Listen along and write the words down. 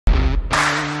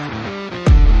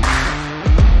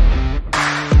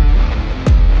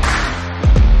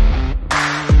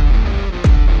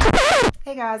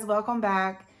guys, welcome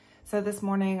back. So this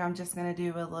morning I'm just gonna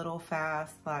do a little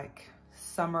fast like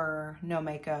summer no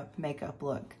makeup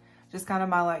look. Just kind of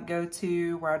my like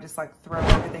go-to where I just like throw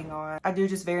everything on. I do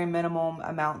just very minimal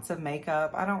amounts of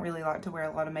makeup. I don't really like to wear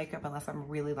a lot of makeup unless I'm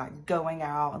really like going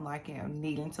out and like, you know,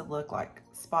 needing to look like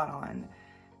spot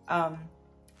on.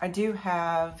 I do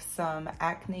have some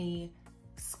acne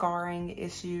scarring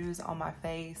issues on my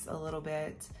face a little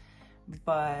bit,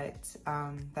 but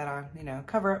that I, you know,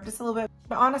 cover up just a little bit.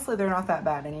 But honestly, they're not that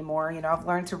bad anymore. You know, I've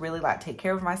learned to really like take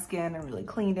care of my skin and really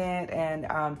clean it. And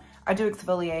I do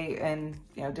exfoliate and,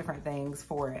 you know, different things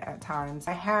for it at times.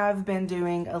 I have been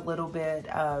doing a little bit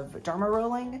of derma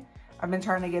rolling. I've been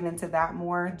trying to get into that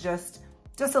more, just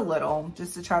a little,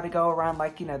 just to try to go around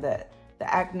like, you know, the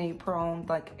acne prone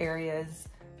like areas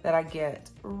that I get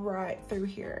right through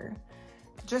here,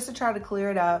 just to try to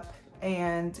clear it up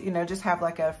and, you know, just have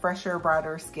like a fresher,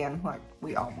 brighter skin like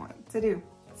we all want to do.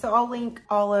 So I'll link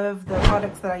all of the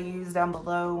products that I use down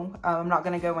below. I'm not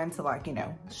gonna go into like, you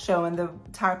know, showing the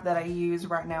type that I use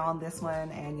right now on this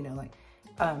one and, you know, like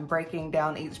breaking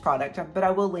down each product, but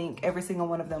I will link every single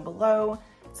one of them below.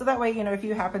 So that way, you know, if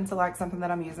you happen to like something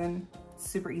that I'm using, it's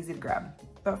super easy to grab.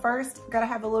 But first, gotta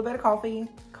have a little bit of coffee.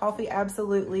 Coffee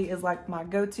absolutely is like my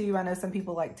go-to. I know some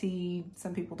people like tea,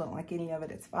 some people don't like any of it,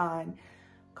 it's fine.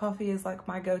 Coffee is like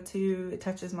my go-to. It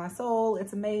touches my soul,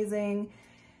 it's amazing.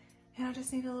 And I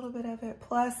just need a little bit of it.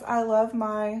 Plus, I love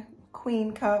my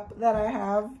queen cup that I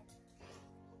have.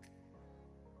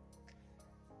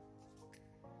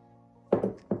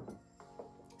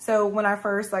 So when I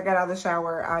first got out of the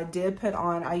shower, I did put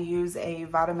on, I use a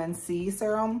vitamin C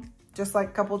serum, just like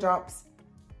a couple drops,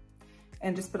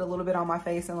 and just put a little bit on my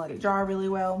face and let it dry really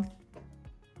well.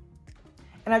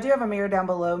 And I do have a mirror down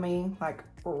below me, like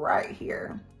right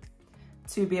here,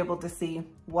 to be able to see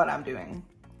what I'm doing.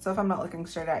 So if I'm not looking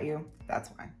straight at you, that's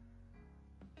why.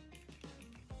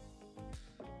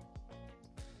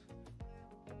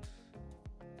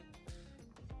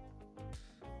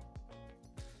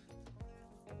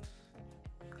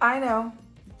 I know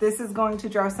this is going to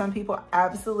drive some people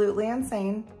absolutely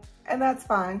insane, and that's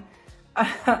fine.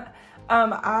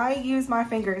 I use my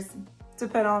fingers to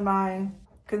put on my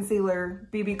concealer,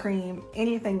 BB cream,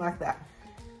 anything like that.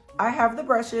 I have the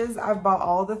brushes. I've bought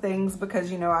all the things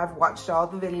because, you know, I've watched all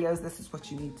the videos. This is what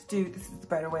you need to do. This is the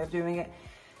better way of doing it.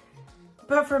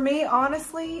 But for me,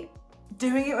 honestly,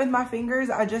 doing it with my fingers,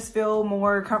 I just feel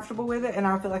more comfortable with it and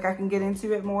I feel like I can get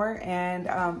into it more. And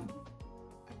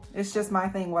it's just my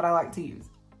thing, what I like to use.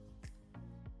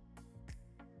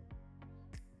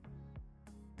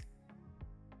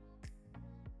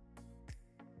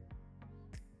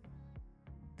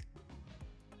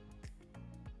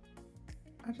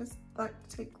 I just like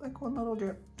to take like one little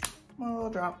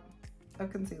drop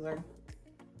of concealer,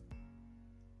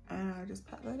 and I just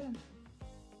pat that in.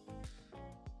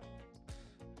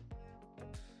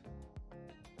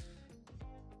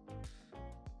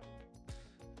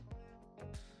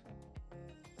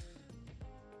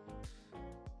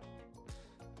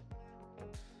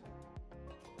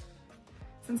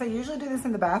 Since I usually do this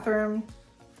in the bathroom,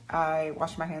 I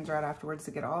wash my hands right afterwards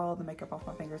to get all the makeup off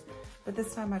my fingers. But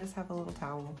this time I just have a little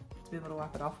towel to be able to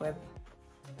wipe it off with.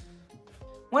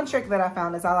 One trick that I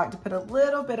found is I like to put a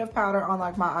little bit of powder on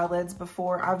like my eyelids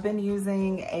before. I've been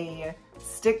using a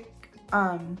stick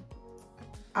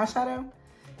eyeshadow.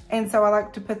 And so I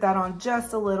like to put that on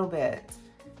just a little bit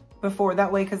before,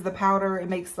 that way, because the powder, it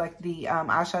makes like the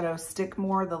eyeshadow stick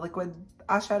more, the liquid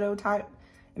eyeshadow type.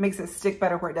 It makes it stick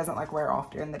better where it doesn't like wear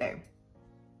off during the day.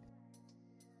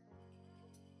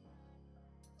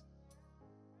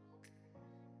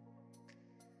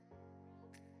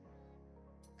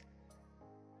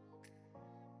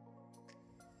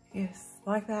 Yes,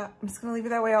 like that. I'm just gonna leave it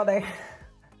that way all day.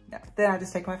 No, then I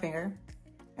just take my finger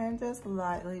and just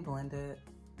lightly blend it.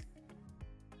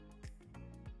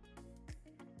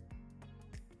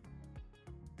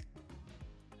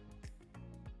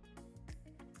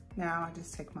 Now I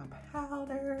just take my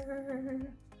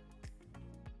powder.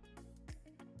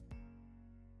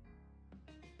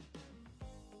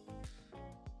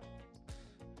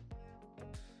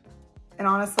 And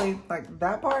honestly, like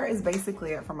that part is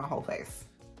basically it for my whole face.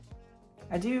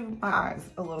 I do my eyes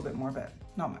a little bit more, but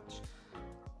not much.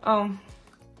 I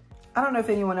don't know if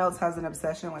anyone else has an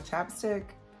obsession with chapstick.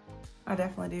 I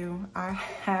definitely do. I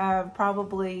have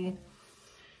probably,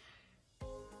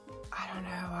 I don't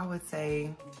know, I would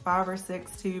say 5 or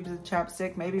 6 tubes of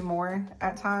chapstick, maybe more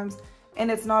at times.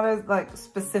 And it's not a like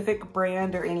specific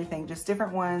brand or anything, just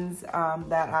different ones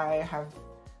that I have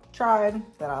tried,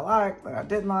 that I like, that I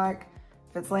didn't like.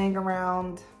 If it's laying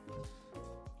around,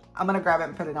 I'm gonna grab it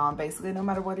and put it on basically no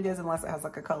matter what it is, unless it has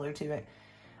like a color to it.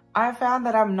 I found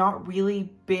that I'm not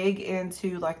really big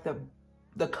into like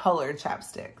the colored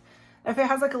chapstick. If it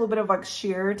has like a little bit of like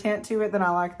sheer tint to it, then I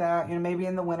like that. You know, maybe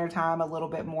in the wintertime, a little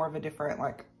bit more of a different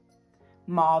like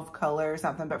mauve color or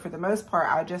something. But for the most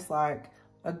part, I just like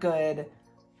a good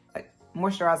like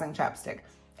moisturizing chapstick.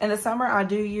 In the summer, I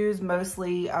do use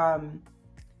mostly a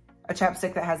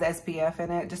chapstick that has SPF in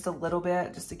it, just a little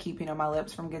bit, just to keep, you know, my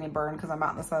lips from getting burned because I'm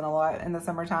out in the sun a lot in the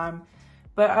summertime.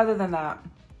 But other than that,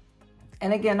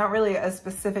 and again, not really a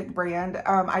specific brand.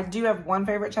 I do have one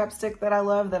favorite chapstick that I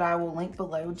love that I will link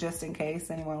below just in case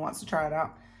anyone wants to try it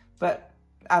out. But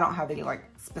I don't have any like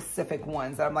specific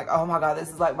ones that I'm like, oh my God, this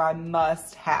is like my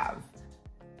must have.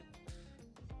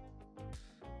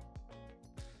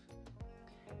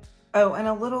 Oh, and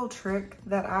a little trick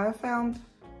that I found,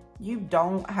 you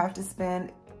don't have to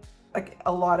spend like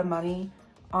a lot of money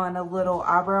on a little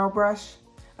eyebrow brush.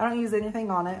 I don't use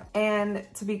anything on it. And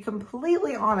to be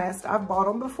completely honest, I've bought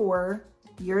them before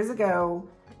years ago.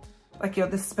 Like, you know,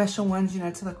 the special ones, you know,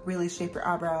 to like really shape your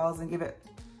eyebrows and give it,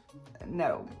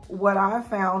 no. What I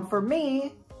found for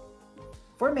me,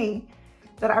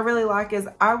 that I really like is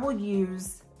I will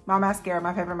use my mascara,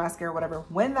 my favorite mascara, whatever.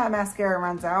 When that mascara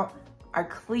runs out, I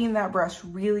clean that brush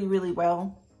really, really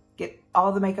well. Get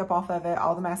all the makeup off of it,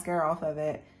 all the mascara off of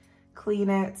it,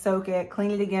 clean it, soak it, clean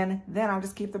it again. Then I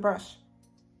just keep the brush.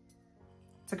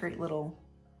 It's a great little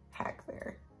hack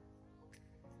there.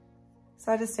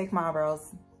 So I just take my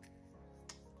eyebrows,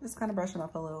 just kind of brush them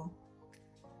up a little.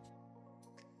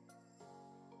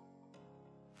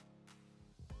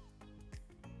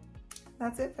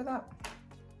 That's it for that.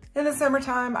 In the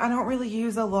summertime, I don't really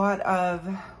use a lot of,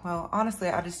 well, honestly,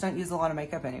 I just don't use a lot of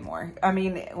makeup anymore. I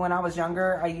mean, when I was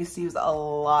younger, I used to use a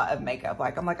lot of makeup.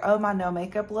 Like, I'm like, oh, my no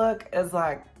makeup look is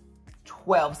like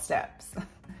 12 steps.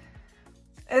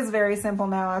 It's very simple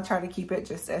now. I try to keep it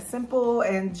just as simple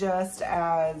and just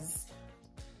as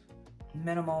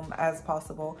minimal as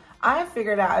possible. I have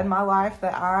figured out in my life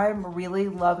that I'm really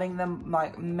loving them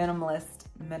like minimalist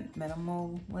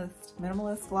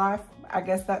life. I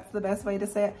guess that's the best way to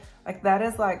say it. Like that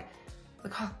is like,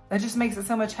 that just makes it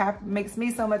so much makes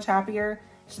me so much happier.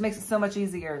 It just makes it so much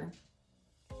easier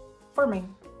for me.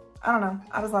 I don't know.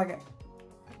 I just like it.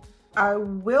 I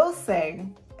will say,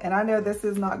 and I know this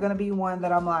is not going to be one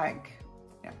that I'm like,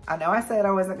 I know I said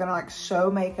I wasn't going to like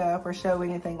show makeup or show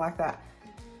anything like that.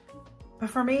 But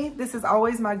for me, this is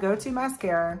always my go-to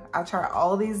mascara. I try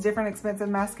all these different expensive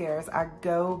mascaras. I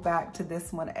go back to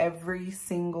this one every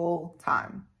single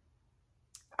time.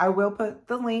 I will put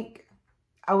the link.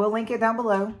 I will link it down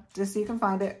below just so you can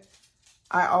find it.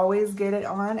 I always get it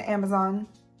on Amazon,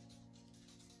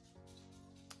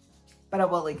 but I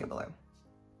will link it below.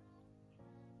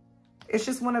 It's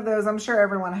just one of those, I'm sure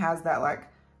everyone has that like,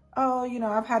 oh, you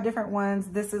know, I've had different ones.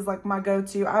 This is like my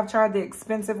go-to. I've tried the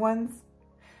expensive ones.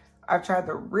 I've tried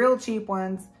the real cheap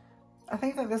ones. I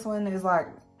think that this one is like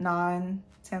 $9,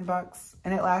 $10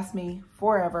 and it lasts me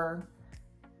forever.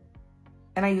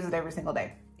 And I use it every single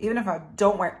day. Even if I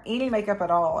don't wear any makeup at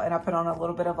all and I put on a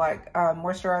little bit of like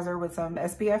moisturizer with some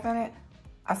SPF in it,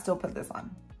 I still put this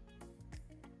on.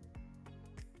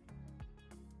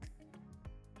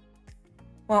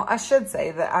 Well, I should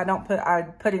say that I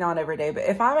put it on every day, but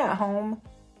if I'm at home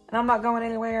and I'm not going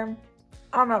anywhere,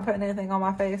 I'm not putting anything on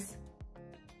my face.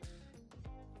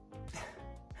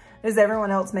 Does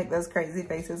everyone else make those crazy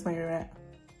faces when you're doing it?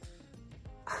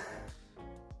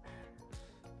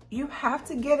 You have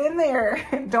to get in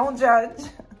there. Don't judge.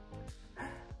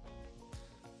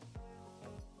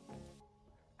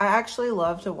 I actually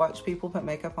love to watch people put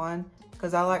makeup on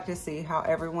because I like to see how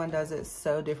everyone does it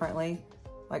so differently.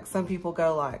 Like some people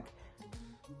go like,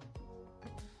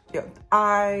 you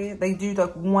know, they do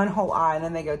like one whole eye and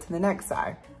then they go to the next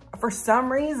eye. For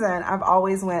some reason, I've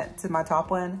always went to my top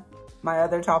one, my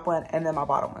other top one, and then my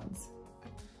bottom ones.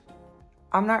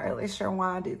 I'm not really sure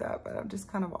why I do that, but I've just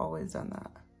kind of always done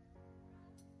that.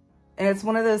 And it's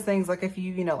one of those things like if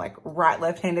you know, like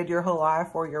left-handed your whole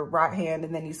life or your right hand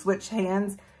and then you switch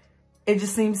hands, it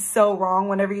just seems so wrong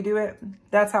whenever you do it.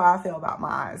 That's how I feel about my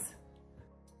eyes.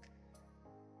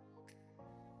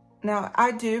 Now,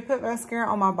 I do put mascara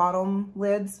on my bottom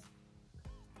lids,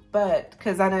 but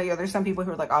because I know, you know, there's some people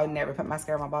who are like, I never put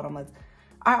mascara on my bottom lids.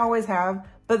 I always have,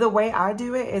 but the way I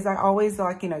do it is I always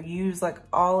like, you know, use like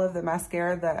all of the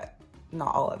mascara that,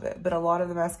 not all of it, but a lot of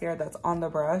the mascara that's on the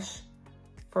brush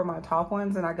for my top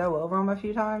ones, and I go over them a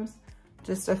few times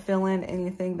just to fill in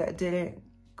anything that didn't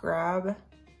grab.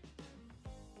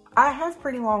 I have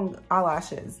pretty long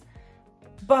eyelashes,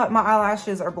 but my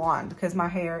eyelashes are blonde because my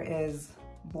hair is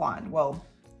blonde. Well,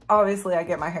 obviously I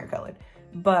get my hair colored,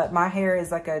 but my hair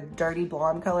is like a dirty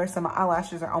blonde color, so my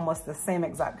eyelashes are almost the same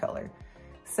exact color.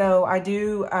 So I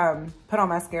do put on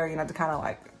mascara, you know, to kind of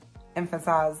like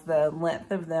emphasize the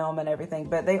length of them and everything,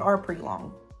 but they are pretty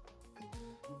long.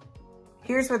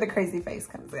 Here's where the crazy face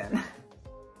comes in.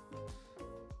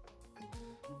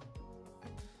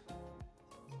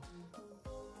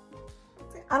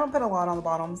 I don't put a lot on the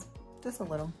bottoms, just a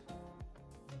little.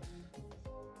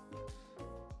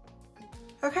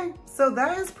 Okay, so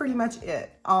that is pretty much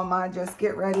it on my just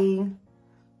get ready.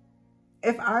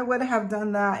 If I would have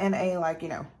done that in a like, you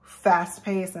know, fast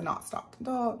pace and not stop to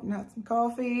talk and have some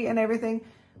coffee and everything,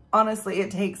 honestly,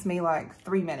 it takes me like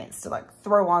 3 minutes to like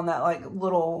throw on that like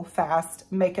little fast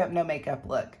makeup, no makeup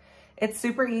look. It's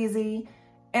super easy.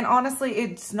 And honestly,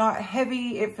 it's not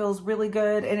heavy. It feels really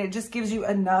good. And it just gives you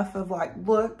enough of like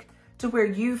look to where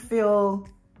you feel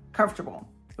comfortable,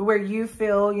 where you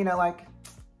feel, you know, like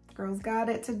girl's got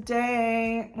it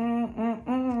today.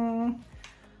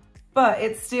 But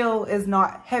it still is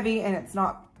not heavy and it's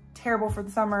not terrible for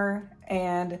the summer.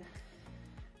 And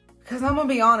because I'm gonna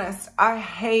be honest, I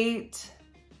hate,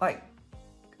 like,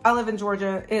 I live in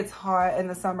Georgia. It's hot in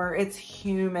the summer. It's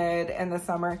humid in the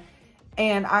summer.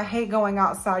 And I hate going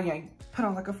outside, you know, you put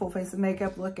on like a full face of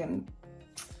makeup looking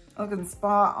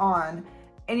spot on.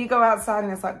 And you go outside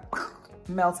and it's like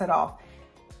melted off.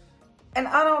 And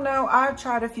I don't know, I've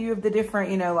tried a few of the different,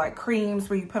 you know, like creams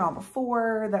where you put on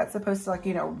before that's supposed to like,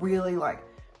 you know, really like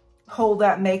hold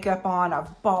that makeup on.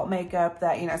 I've bought makeup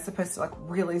that, you know, is supposed to like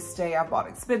really stay. I've bought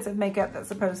expensive makeup that's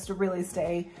supposed to really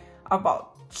stay. I've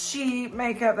bought cheap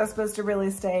makeup that's supposed to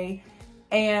really stay.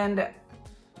 And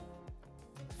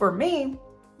for me,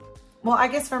 well, I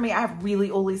guess for me, I have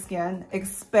really oily skin,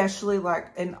 especially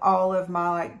like in all of my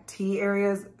like T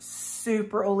areas,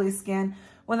 super oily skin.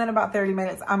 Within about 30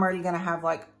 minutes, I'm already gonna have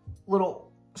like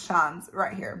little shines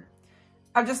right here.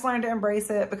 I've just learned to embrace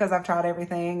it because I've tried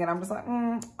everything and I'm just like,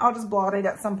 I'll just blot it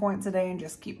at some point today and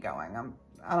just keep going.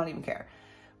 I don't even care.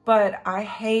 But I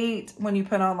hate when you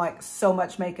put on like so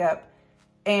much makeup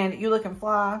and you looking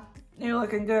fly, you're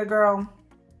looking good, girl.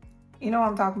 You know what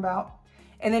I'm talking about.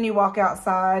 And then you walk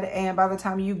outside and by the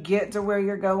time you get to where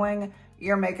you're going,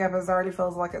 your makeup has already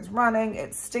feels like it's running,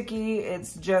 it's sticky,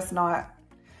 it's just not.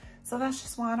 So that's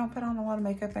just why I don't put on a lot of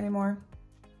makeup anymore.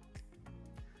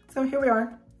 So here we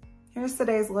are. Here's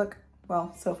today's look.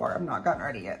 Well, so far I've not gotten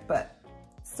ready yet, but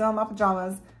still in my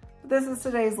pajamas. But this is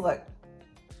today's look.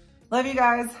 Love you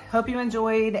guys. Hope you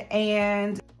enjoyed.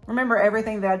 And remember,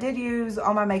 everything that I did use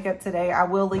on my makeup today, I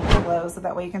will link below so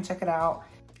that way you can check it out.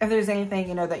 If there's anything,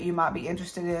 you know, that you might be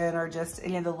interested in or just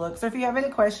any of the looks, or if you have any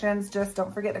questions, just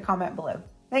don't forget to comment below.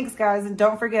 Thanks guys. And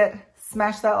don't forget,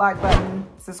 smash that like button,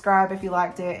 subscribe if you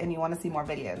liked it and you want to see more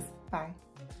videos. Bye.